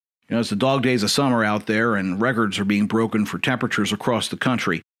It's the dog days of summer out there, and records are being broken for temperatures across the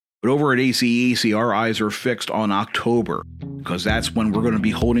country. But over at ACEC, our eyes are fixed on October, because that's when we're going to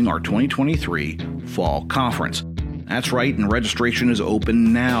be holding our 2023 Fall Conference. That's right, and registration is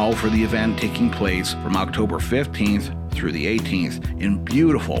open now for the event taking place from October 15th through the 18th in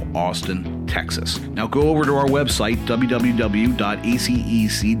beautiful Austin, Texas. Now go over to our website,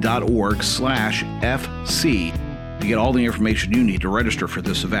 www.acec.org/FC, to get all the information you need to register for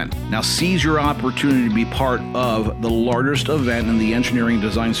this event. Now seize your opportunity to be part of the largest event in the engineering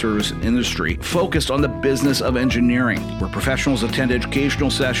design service industry, focused on the business of engineering, where professionals attend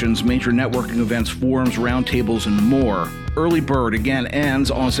educational sessions, major networking events, forums, roundtables, and more. Early bird again ends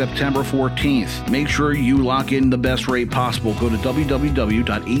on September 14th. Make sure you lock in the best rate possible. Go to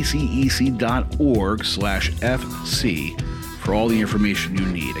www.acec.org/FC for all the information you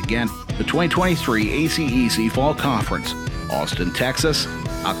need. Again, the 2023 ACEC Fall Conference, Austin, Texas,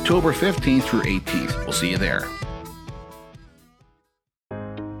 October 15th through 18th. We'll see you there.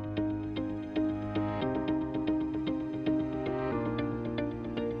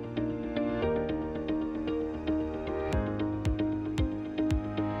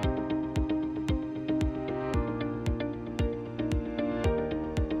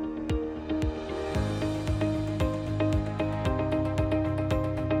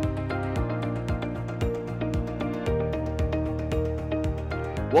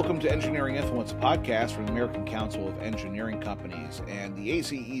 Welcome to Engineering Influence, a podcast from the American Council of Engineering Companies, and the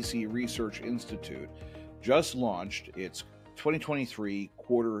ACEC Research Institute just launched its 2023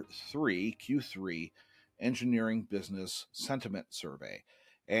 Quarter 3, Q3, Engineering Business Sentiment Survey.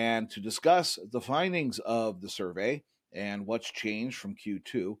 And to discuss the findings of the survey and what's changed from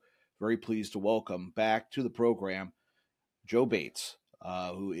Q2, very pleased to welcome back to the program Joe Bates,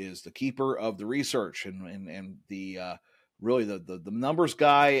 who is the keeper of the research and the really the numbers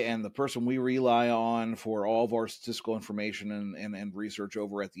guy and the person we rely on for all of our statistical information and research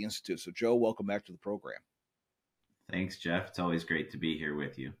over at the Institute. So, Joe, welcome back to the program. Thanks, Jeff. It's always great to be here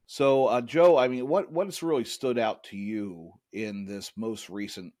with you. So, Joe, I mean, what has really stood out to you in this most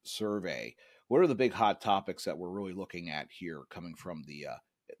recent survey? What are the big hot topics that we're really looking at here coming from the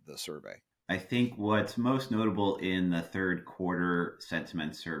survey? I think what's most notable in the third quarter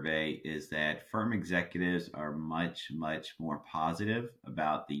sentiment survey is that firm executives are much, much more positive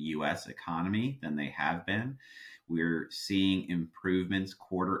about the U.S. economy than they have been. We're seeing improvements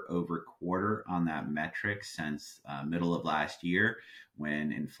quarter over quarter on that metric since middle of last year,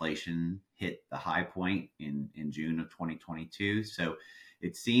 when inflation hit the high point in June of 2022. So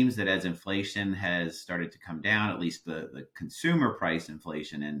it seems that as inflation has started to come down, at least the consumer price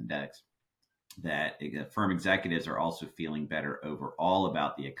inflation index, that firm executives are also feeling better overall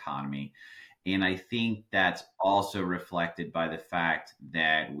about the economy. And I think that's also reflected by the fact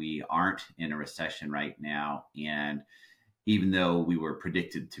that we aren't in a recession right now. And even though we were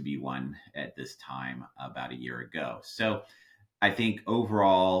predicted to be one at this time about a year ago. So I think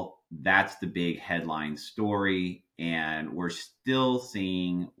overall, that's the big headline story. And we're still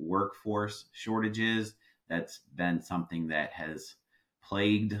seeing workforce shortages. That's been something that has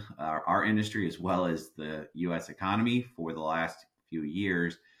plagued our industry as well as the U.S. economy for the last few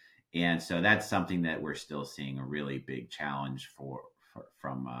years. And so that's something that we're still seeing a really big challenge for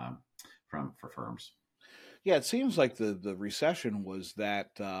firms. Yeah, it seems like the recession was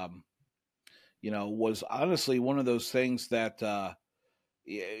that, was honestly one of those things that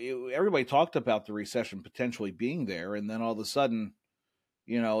everybody talked about the recession potentially being there. And then all of a sudden,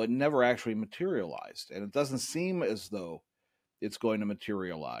 it never actually materialized. And it doesn't seem as though it's going to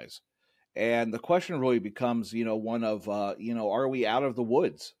materialize. And the question really becomes, one of, are we out of the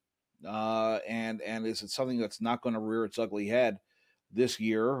woods? And is it something that's not going to rear its ugly head this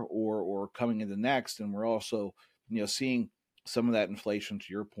year or coming into next? And we're also, seeing some of that inflation,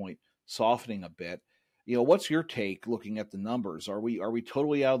 to your point, softening a bit. What's your take looking at the numbers? Are we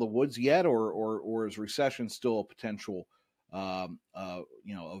totally out of the woods yet, or is recession still a potential,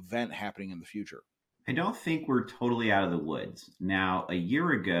 event happening in the future? I don't think we're totally out of the woods. Now, a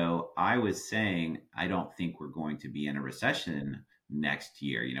year ago, I was saying I don't think we're going to be in a recession next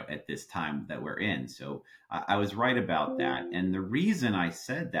year, at this time that we're in. So I was right about that. And the reason I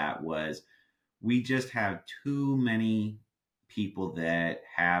said that was we just have too many people that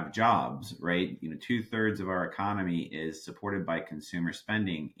have jobs, right? 2/3 of our economy is supported by consumer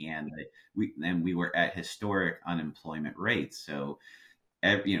spending, and we were at historic unemployment rates. So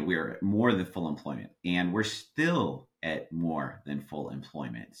we are at more than full employment, and we're still at more than full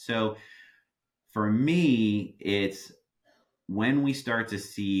employment. So for me, it's when we start to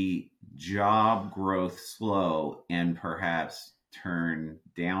see job growth slow and perhaps turn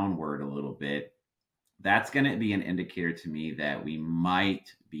downward a little bit, that's going to be an indicator to me that we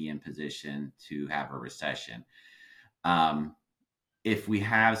might be in position to have a recession. Um, if we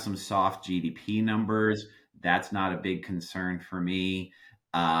have some soft GDP numbers, that's not a big concern for me.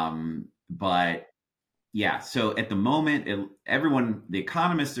 But yeah, so at the moment, the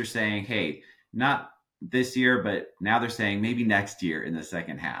economists are saying, hey, not this year, but now they're saying maybe next year in the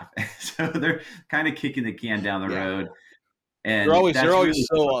second half. So they're kind of kicking the can down the Yeah. road. They're And always that's really so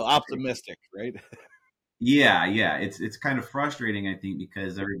frustrating. optimistic, right? Yeah. It's kind of frustrating, I think,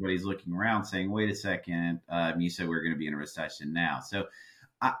 because everybody's looking around saying, "Wait a second, you said we're going to be in a recession now." So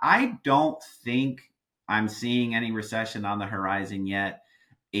I don't think I'm seeing any recession on the horizon yet,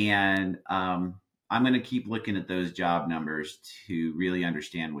 and I'm going to keep looking at those job numbers to really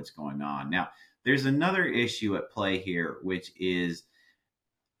understand what's going on. Now, there's another issue at play here, which is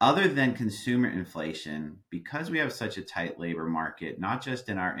other than consumer inflation, because we have such a tight labor market, not just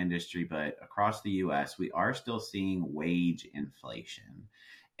in our industry, but across the US, we are still seeing wage inflation.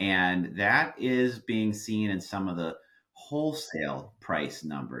 And that is being seen in some of the wholesale price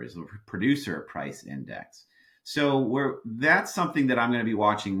numbers, the producer price index. So that's something that I'm going to be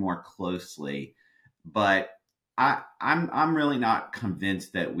watching more closely. But I'm really not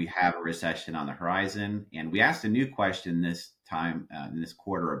convinced that we have a recession on the horizon. And we asked a new question this time in this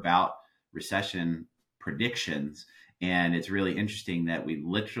quarter about recession predictions. And it's really interesting that we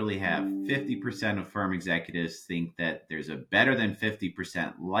literally have 50% of firm executives think that there's a better than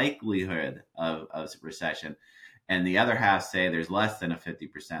 50% likelihood of recession. And the other half say there's less than a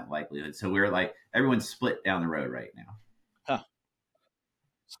 50% likelihood. So we're like, everyone's split down the road right now. Huh.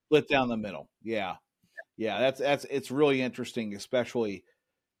 Split down the middle. Yeah. Yeah. It's really interesting, especially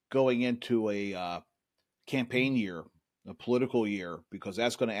going into a campaign year, a political year, because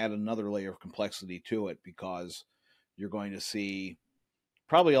that's going to add another layer of complexity to it, because you're going to see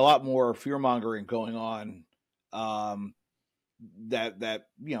probably a lot more fear mongering going on, um, that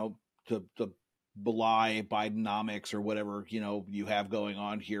to belie Bidenomics or whatever you have going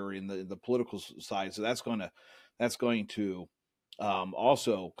on here in the political side. So that's going to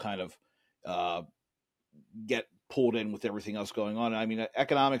also kind of uh, get pulled in with everything else going on. I mean,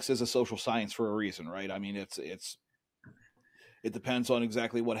 economics is a social science for a reason, right? I mean, it depends on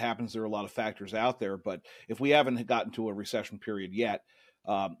exactly what happens. There are a lot of factors out there, but if we haven't gotten to a recession period yet,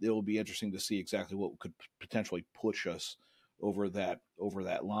 it will be interesting to see exactly what could potentially push us over that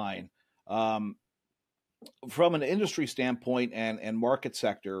line. Um, from an industry standpoint and market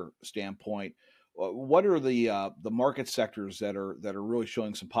sector standpoint, what are the market sectors that are really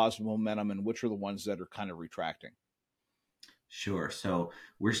showing some positive momentum, and which are the ones that are kind of retracting? Sure. So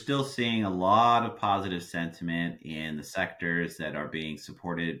we're still seeing a lot of positive sentiment in the sectors that are being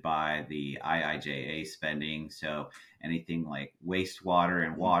supported by the IIJA spending. So anything like wastewater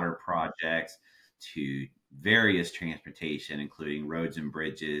and Mhm. water projects to various transportation, including roads and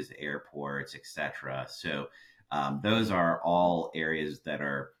bridges, airports, etc. So those Mhm. are all areas that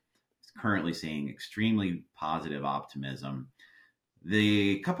are currently seeing extremely positive optimism.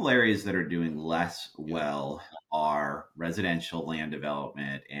 The couple areas that are doing less Yeah. well are residential land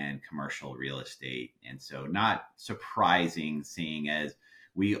development and commercial real estate. And so, not surprising, seeing as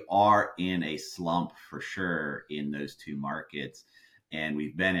we are in a slump for sure in those two markets. And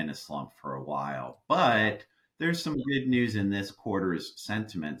we've been in a slump for a while. But there's some good news in this quarter's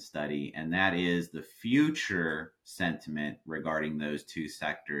sentiment study, and that is the future sentiment regarding those two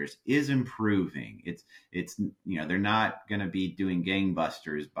sectors is improving. It's they're not going to be doing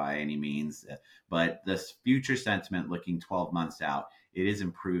gangbusters by any means, but this future sentiment looking 12 months out, it is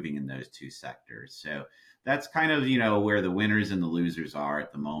improving in those two sectors. So that's kind of where the winners and the losers are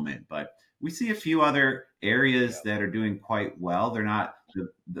at the moment. But we see a few other areas Yeah. that are doing quite well. They're not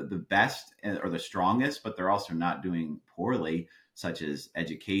the best or the strongest, but they're also not doing poorly, such as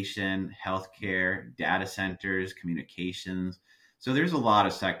education, healthcare, data centers, communications. So there's a lot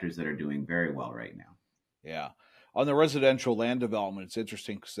of sectors that are doing very well right now. Yeah. On the residential land development, it's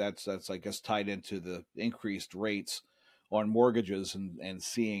interesting because that's I guess tied into the increased rates on mortgages, and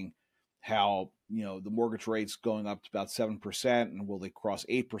seeing how the mortgage rates going up to about 7%, and will they cross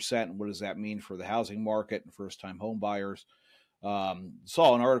 8%, and what does that mean for the housing market and first time home buyers.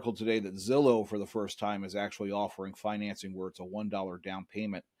 Saw an article today that Zillow for the first time is actually offering financing where it's a $1 down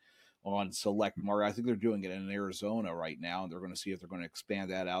payment on select market. I think they're doing it in Arizona right now, and they're going to see if they're going to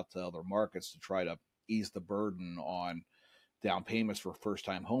expand that out to other markets to try to ease the burden on down payments for first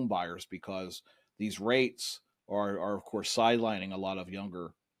time home buyers, because these rates are of course sidelining a lot of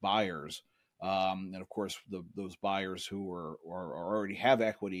younger buyers. And of course, those buyers who are already have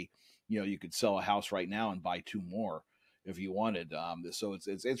equity, you could sell a house right now and buy two more. if you wanted. So it's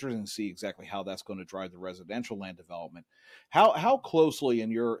interesting to see exactly how that's going to drive the residential land development. How closely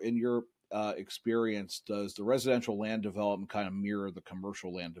in your experience does the residential land development kind of mirror the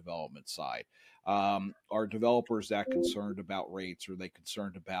commercial land development side? Are developers that concerned about rates? Are they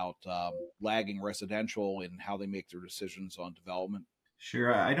concerned about lagging residential and how they make their decisions on development?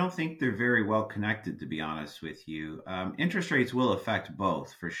 Sure. I don't think they're very well connected, to be honest with you. Interest rates will affect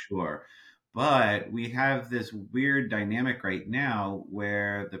both for sure. But we have this weird dynamic right now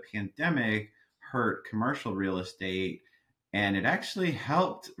where the pandemic hurt commercial real estate and it actually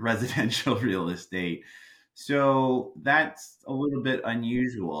helped residential real estate. So that's a little bit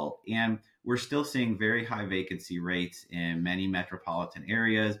unusual. And we're still seeing very high vacancy rates in many metropolitan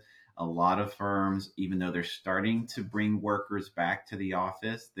areas. A lot of firms, even though they're starting to bring workers back to the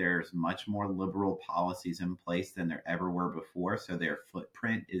office, there's much more liberal policies in place than there ever were before. So their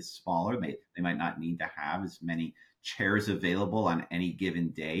footprint is smaller. They might not need to have as many chairs available on any given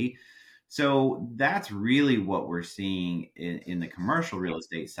day. So that's really what we're seeing in the commercial real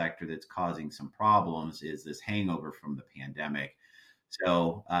estate sector that's causing some problems is this hangover from the pandemic.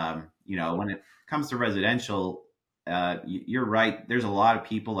 So, when it comes to residential, you're right. There's a lot of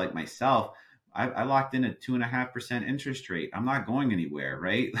people like myself. I locked in a 2.5% interest rate. I'm not going anywhere,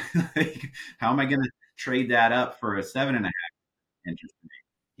 right? Like, how am I going to trade that up for a 7.5% interest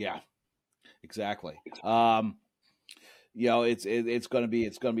Yeah, exactly. It's going to be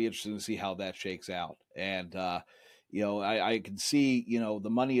interesting to see how that shakes out. And I can see the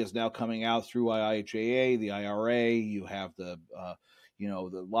money is now coming out through IIJA, the IRA. You have the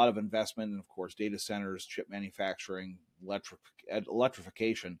lot of investment, and of course, data centers, chip manufacturing,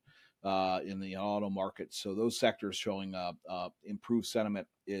 electrification in the auto market. So those sectors showing improved sentiment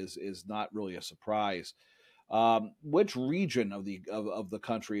is not really a surprise. Which region of the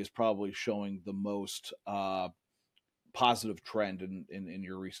country is probably showing the most positive trend in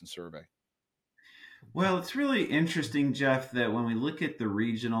your recent survey? Well, it's really interesting, Jeff, that when we look at the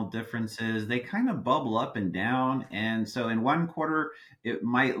regional differences, they kind of bubble up and down. And so in one quarter, it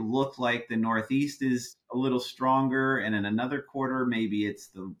might look like the Northeast is a little stronger. And in another quarter, maybe it's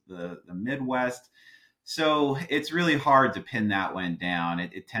the Midwest. So it's really hard to pin that one down.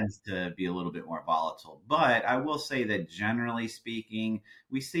 It tends to be a little bit more volatile. But I will say that generally speaking,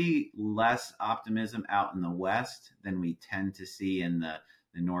 we see less optimism out in the West than we tend to see in the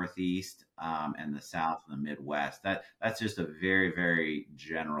Northeast and the South and the Midwest. That's just a very, very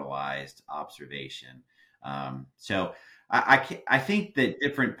generalized observation. So I think that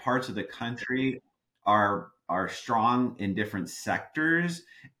different parts of the country are strong in different sectors,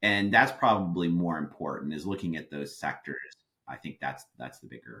 and that's probably more important is looking at those sectors. I think that's the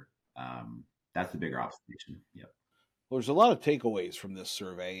bigger observation. Yep. Well, there's a lot of takeaways from this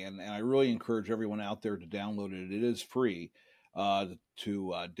survey, and I really encourage everyone out there to download it. It is free to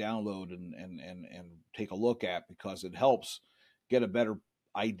download and take a look at, because it helps get a better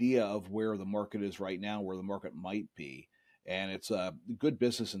idea of where the market is right now, where the market might be. And it's a good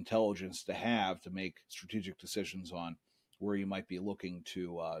business intelligence to have to make strategic decisions on where you might be looking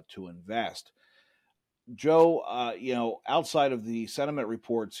to invest. Joe, outside of the sentiment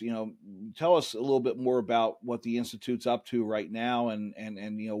reports, tell us a little bit more about what the institute's up to right now, and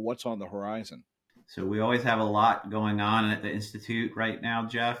what's on the horizon. So we always have a lot going on at the Institute right now,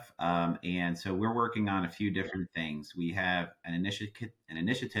 Jeff. And so we're working on a few different things. We have an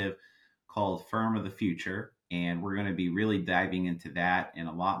initiative called Firm of the Future, and we're going to be really diving into that in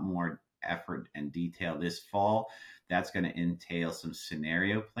a lot more effort and detail this fall. That's going to entail some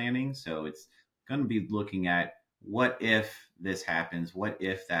scenario planning. So it's going to be looking at what if this happens, what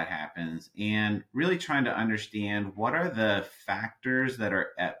if that happens, and really trying to understand what are the factors that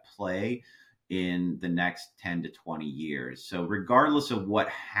are at play in the next 10 to 20 years. So regardless of what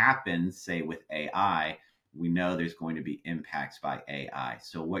happens, say with AI, we know there's going to be impacts by AI.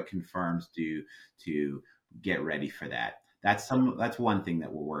 So what can firms do to get ready for that? That's one thing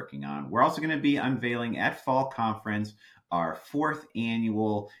that we're working on. We're also going to be unveiling at Fall Conference our fourth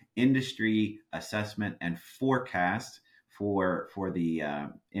annual industry assessment and forecast for the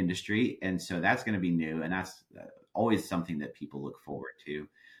industry, and so that's going to be new, and that's always something that people look forward to.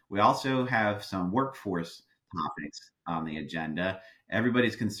 We also have some workforce topics on the agenda.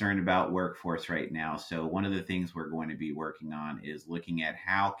 Everybody's concerned about workforce right now. So one of the things we're going to be working on is looking at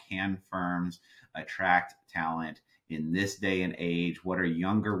how can firms attract talent in this day and age. What are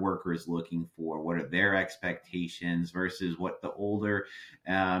younger workers looking for? What are their expectations versus what the older,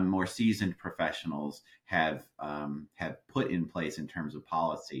 more seasoned professionals have put in place in terms of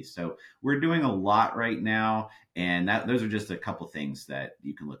policy? So we're doing a lot right now, and those are just a couple things that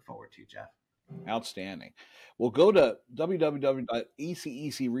you can look forward to, Jeff. Outstanding. Well, go to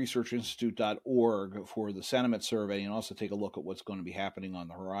www.acecresearchinstitute.org for the sentiment survey and also take a look at what's going to be happening on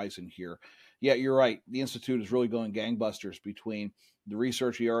the horizon here. Yeah, you're right. The Institute is really going gangbusters between the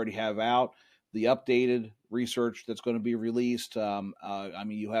research you already have out, the updated research that's going to be released.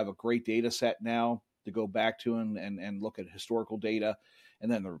 You have a great data set now to go back to and look at historical data.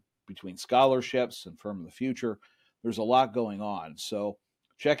 And then between scholarships and Firm of the Future, there's a lot going on. So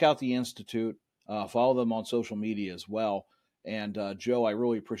check out the Institute. Follow them on social media as well. And Joe, I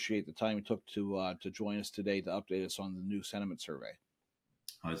really appreciate the time you took to join us today to update us on the new sentiment survey.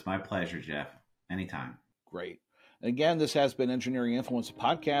 Oh, it's my pleasure, Jeff. Anytime. Great. And again, this has been Engineering Influence, a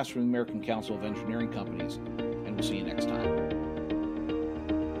podcast from the American Council of Engineering Companies, and we'll see you next time.